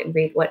go back and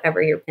read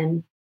whatever your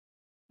pen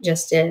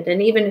just did.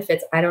 And even if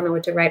it's, I don't know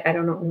what to write, I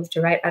don't know what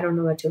to write, I don't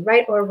know what to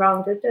write or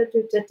wrong,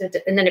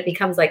 and then it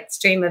becomes like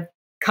stream of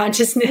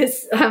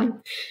consciousness.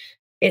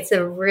 It's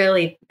a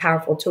really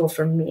powerful tool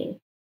for me,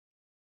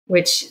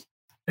 which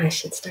I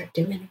should start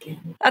doing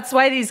again. That's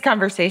why these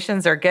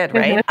conversations are good,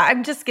 right? Mm-hmm.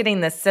 I'm just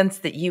getting the sense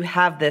that you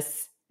have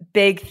this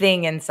big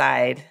thing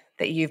inside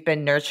that you've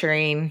been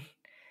nurturing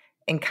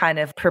and kind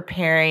of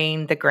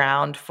preparing the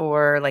ground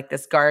for, like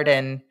this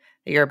garden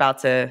that you're about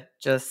to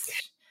just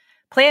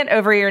plant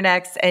over your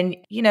next. And,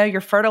 you're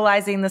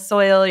fertilizing the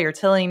soil, you're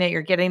tilling it,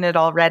 you're getting it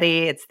all ready.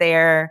 It's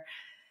there.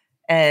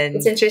 And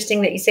it's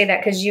interesting that you say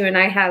that, because you and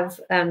I have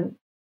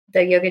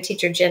the yoga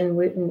teacher, Jen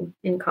Wooten,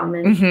 in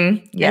common.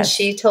 Mm-hmm. Yes. And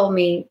she told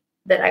me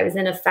that I was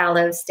in a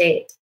fallow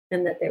state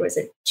and that there was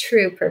a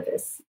true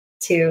purpose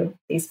to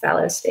these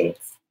fallow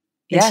states.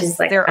 And yes, she's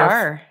like, there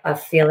are. I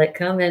feel it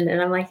coming.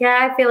 And I'm like,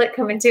 yeah, I feel it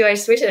coming too. I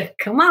just wish it,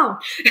 come on.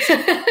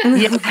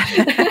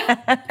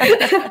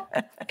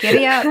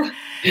 Giddy up.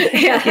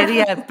 Yeah.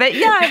 Giddy up. But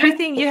yeah,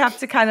 everything you have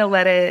to kind of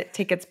let it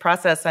take its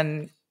process.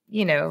 And,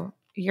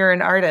 you're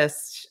an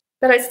artist.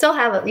 But I still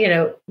have,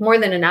 more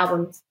than an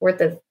album's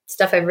worth of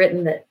stuff I've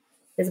written that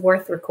is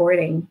worth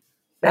recording.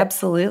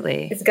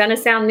 Absolutely. It's going to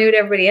sound new to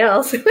everybody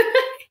else.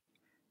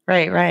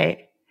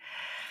 Right.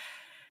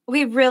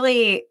 We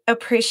really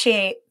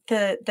appreciate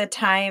the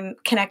time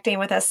connecting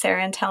with us,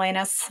 Sarah, and telling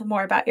us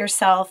more about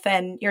yourself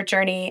and your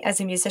journey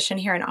as a musician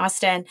here in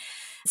Austin.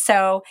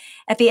 So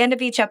at the end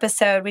of each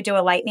episode, we do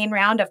a lightning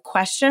round of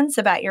questions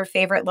about your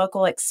favorite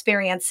local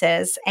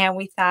experiences. And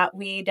we thought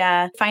we'd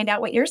find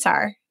out what yours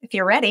are, if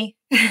you're ready.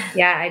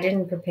 Yeah, I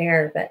didn't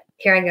prepare, but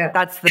here I go.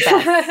 That's the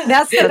best.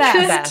 That's the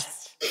best.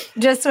 best.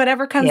 Just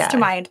whatever comes to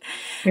mind.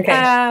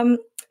 Okay.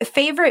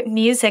 Favorite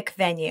music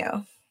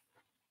venue?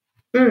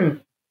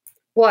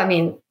 Well, I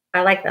mean,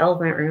 I like the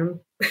Elephant Room.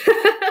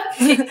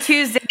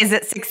 Tuesdays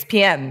at 6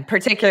 p.m.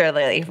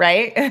 particularly,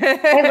 right?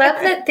 I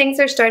love that things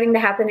are starting to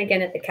happen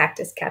again at the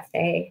Cactus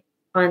Cafe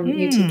on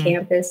UT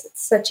campus.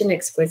 It's such an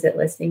exquisite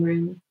listening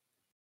room.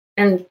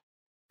 And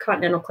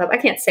Continental Club. I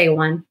can't say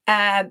one.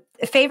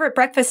 Favorite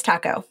breakfast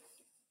taco?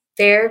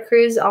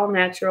 Veracruz All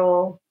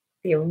Natural,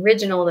 the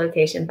original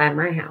location by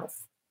my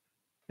house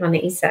on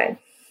the east side.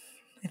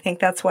 I think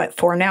that's what,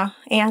 4 now,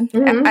 Anne?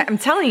 Mm-hmm. I'm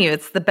telling you,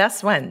 it's the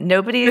best one.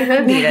 Nobody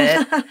can beat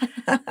it.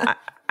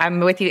 I'm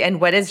with you.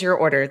 And what is your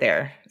order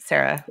there,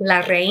 Sarah? La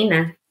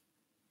Reina.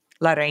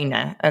 La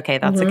Reina. Okay,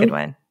 that's a good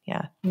one.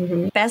 Yeah.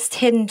 Mm-hmm. Best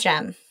hidden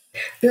gem?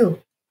 Ooh,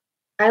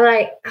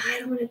 I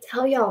don't want to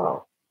tell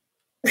y'all.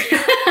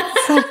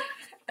 So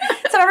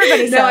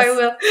everybody says. No, I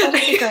will.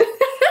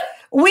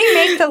 We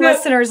make the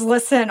listeners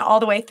listen all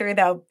the way through,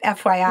 though,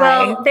 FYI.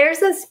 Well,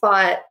 there's a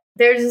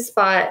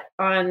spot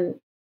on,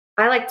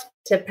 I like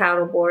to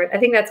paddleboard. I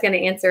think that's going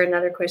to answer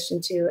another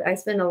question, too. I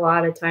spend a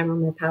lot of time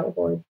on the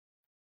paddleboard.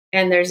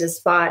 And there's a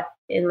spot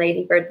in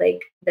Lady Bird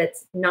Lake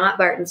that's not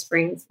Barton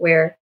Springs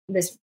where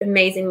this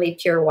amazingly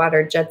pure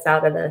water juts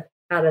out of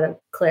the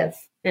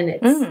cliff. And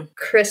it's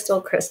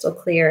crystal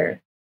clear.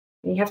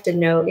 And you have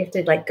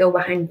to like go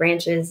behind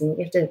branches and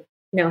you have to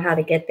know how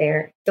to get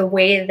there. The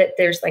way that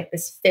there's like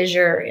this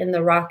fissure in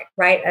the rock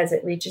right as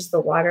it reaches the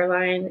water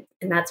line,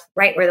 and that's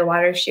right where the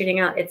water is shooting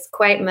out. It's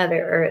quite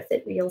Mother Earth.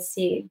 You'll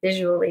see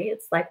visually.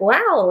 It's like,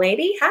 wow,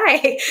 lady,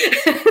 hi.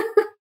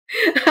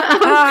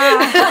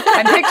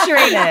 I'm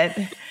picturing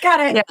it. Got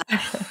it. Yeah.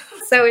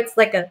 So it's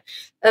like a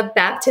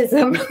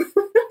baptism.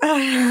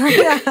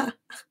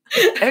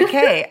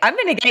 Okay, I'm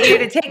going to get you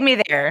to take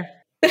me there.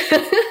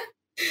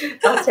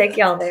 I'll take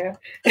y'all there.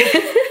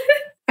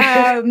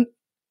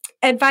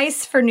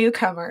 Advice for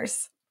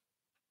newcomers?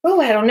 Oh,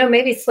 I don't know.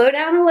 Maybe slow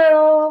down a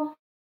little,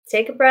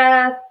 take a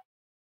breath,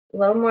 a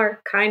little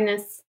more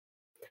kindness.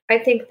 I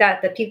think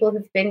that the people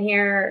who've been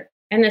here,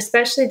 and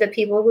especially the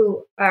people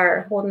who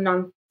are holding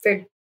on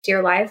for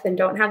dear life and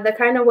don't have the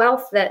kind of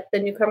wealth that the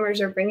newcomers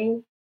are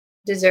bringing,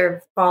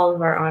 deserve all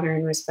of our honor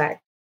and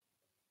respect.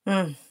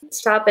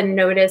 Stop and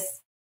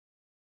notice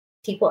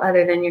people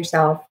other than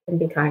yourself and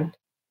be kind.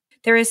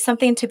 There is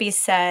something to be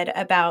said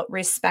about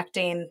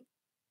respecting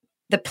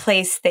the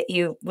place that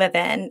you live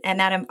in,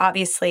 and that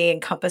obviously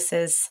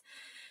encompasses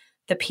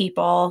the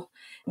people.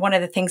 One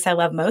of the things I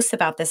love most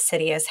about this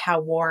city is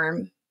how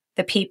warm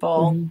the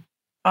people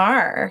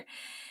are.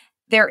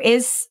 There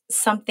is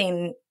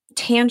something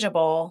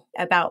tangible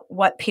about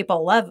what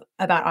people love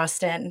about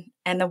Austin,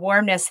 and the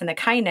warmness and the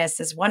kindness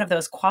is one of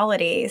those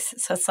qualities.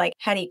 So it's like,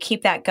 how do you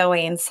keep that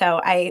going?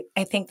 So I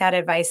think that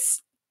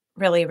advice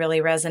really, really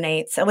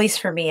resonates. At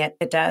least for me,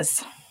 it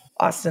does.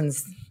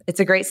 It's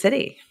a great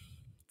city.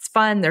 It's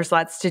fun. There's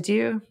lots to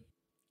do.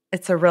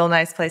 It's a real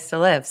nice place to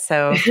live.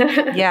 So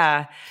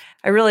yeah,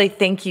 I really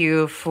thank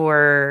you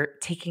for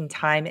taking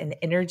time and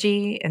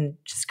energy and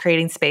just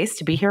creating space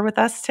to be here with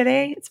us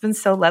today. It's been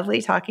so lovely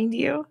talking to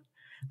you.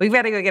 We've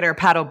got to go get our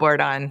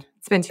paddleboard on.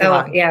 It's been too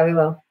long. Yeah, we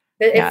will.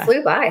 It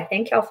flew by.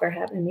 Thank y'all for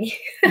having me.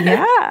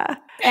 Yeah.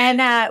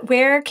 And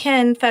where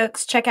can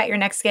folks check out your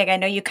next gig? I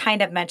know you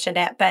kind of mentioned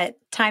it, but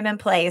time and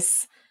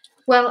place.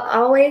 Well,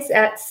 always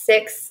at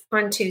 6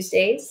 on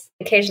Tuesdays.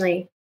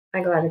 Occasionally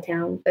I go out of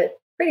town, but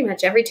pretty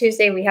much every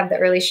Tuesday we have the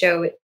early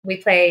show. We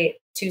play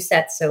 2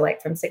 sets, so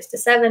like from 6 to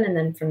 7, and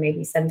then from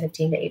maybe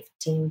 7:15 to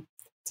 8:15.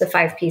 It's a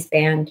 5-piece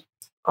band,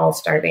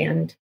 all-star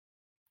band.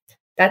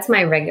 That's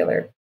my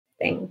regular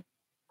thing.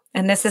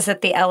 And this is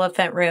at the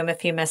Elephant Room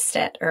if you missed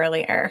it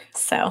earlier.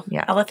 So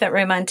yeah. Elephant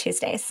Room on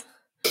Tuesdays.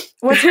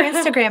 What's your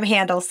Instagram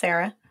handle,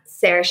 Sarah?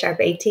 Sarah Sharp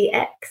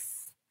ATX.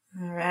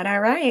 All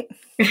right.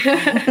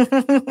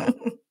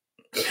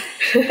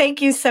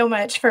 Thank you so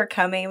much for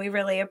coming. We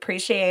really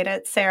appreciate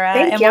it, Sarah.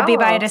 Thank and y'all. We'll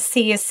be by to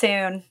see you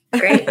soon.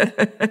 Great.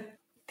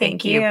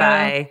 Thank you.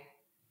 Bye.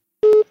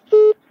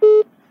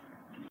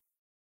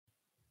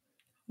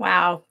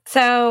 Wow.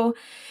 So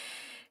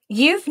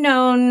you've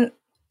known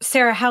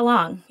Sarah how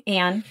long,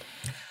 Anne?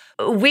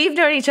 We've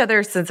known each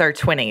other since our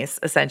 20s,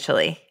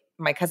 essentially.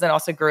 My cousin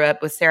also grew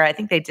up with Sarah. I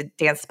think they did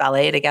dance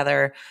ballet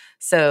together.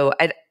 So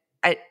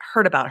I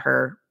heard about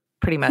her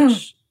pretty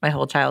much my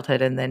whole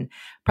childhood, and then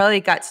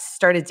probably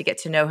started to get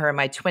to know her in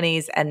my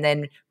 20s, and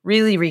then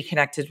really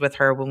reconnected with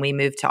her when we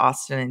moved to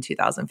Austin in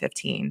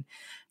 2015.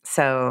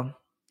 So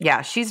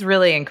yeah, she's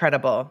really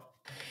incredible.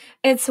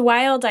 It's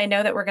wild. I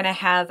know that we're going to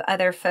have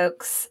other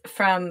folks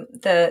from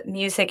the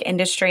music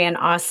industry in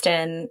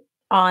Austin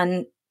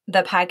on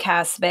the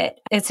podcast, but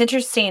it's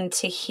interesting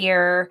to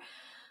hear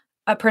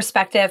a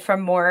perspective from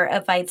more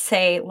of, I'd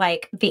say,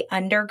 like the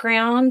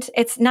underground.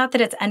 It's not that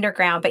it's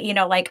underground, but,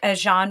 like a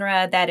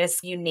genre that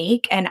is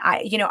unique. And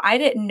I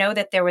didn't know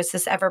that there was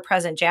this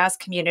ever-present jazz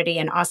community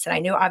in Austin. I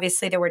knew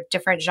obviously there were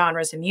different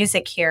genres of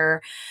music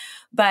here,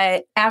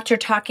 but after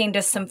talking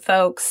to some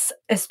folks,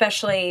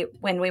 especially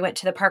when we went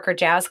to the Parker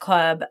Jazz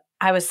Club,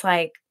 I was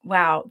like,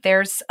 wow,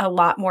 there's a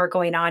lot more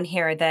going on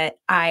here that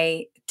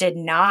I did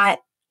not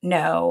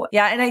know.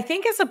 Yeah. And I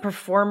think as a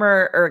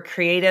performer or a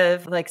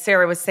creative, like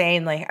Sarah was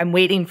saying, like, I'm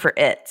waiting for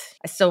it.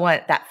 I still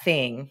want that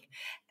thing.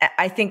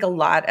 I think a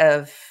lot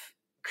of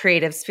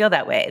creatives feel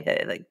that way,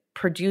 that like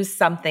produce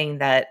something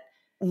that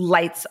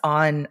lights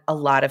on a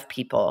lot of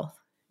people,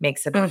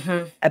 makes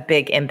a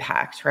big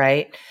impact,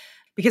 right?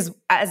 Because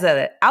as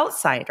an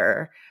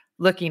outsider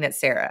looking at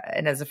Sarah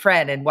and as a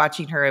friend and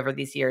watching her over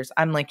these years,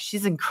 I'm like,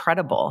 she's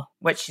incredible.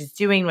 What she's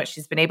doing, what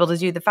she's been able to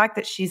do, the fact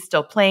that she's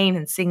still playing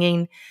and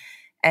singing,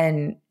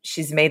 and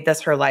she's made this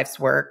her life's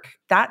work.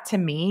 That to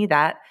me,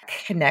 that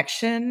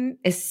connection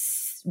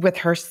is with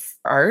her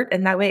art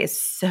in that way is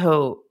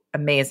so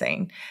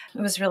amazing. It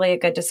was really a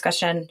good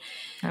discussion.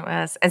 It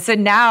was. And so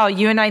now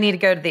you and I need to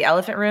go to the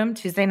Elephant Room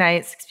Tuesday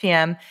night, 6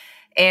 p.m.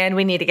 And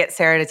we need to get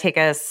Sarah to take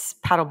us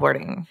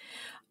paddleboarding.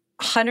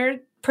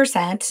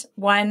 100%.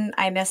 One,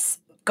 I miss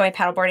going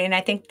paddleboarding. And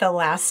I think the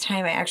last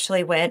time I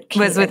actually went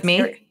was with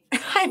me.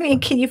 I mean,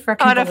 can you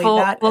freaking believe full,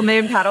 that? full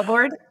moon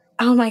paddleboard?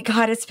 Oh my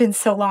God, it's been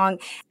so long.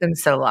 It's been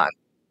so long.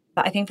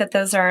 I think that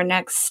those are our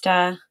next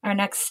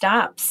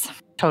stops.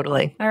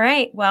 Totally. All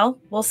right.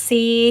 Well, we'll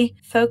see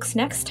folks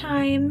next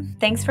time.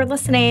 Thanks for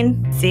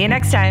listening. See you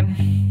next time.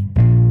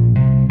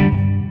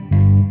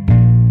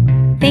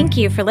 Thank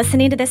you for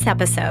listening to this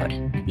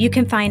episode. You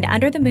can find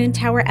Under the Moon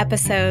Tower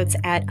episodes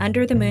at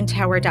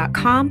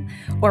underthemoontower.com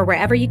or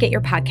wherever you get your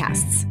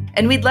podcasts.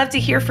 And we'd love to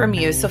hear from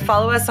you, so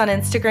follow us on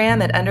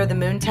Instagram at Under the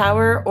Moon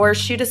Tower or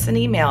shoot us an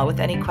email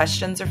with any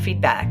questions or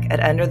feedback at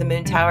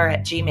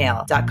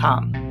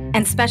underthemoontower@gmail.com.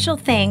 And special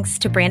thanks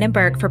to Brandon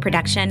Berg for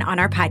production on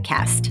our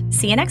podcast.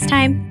 See you next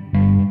time.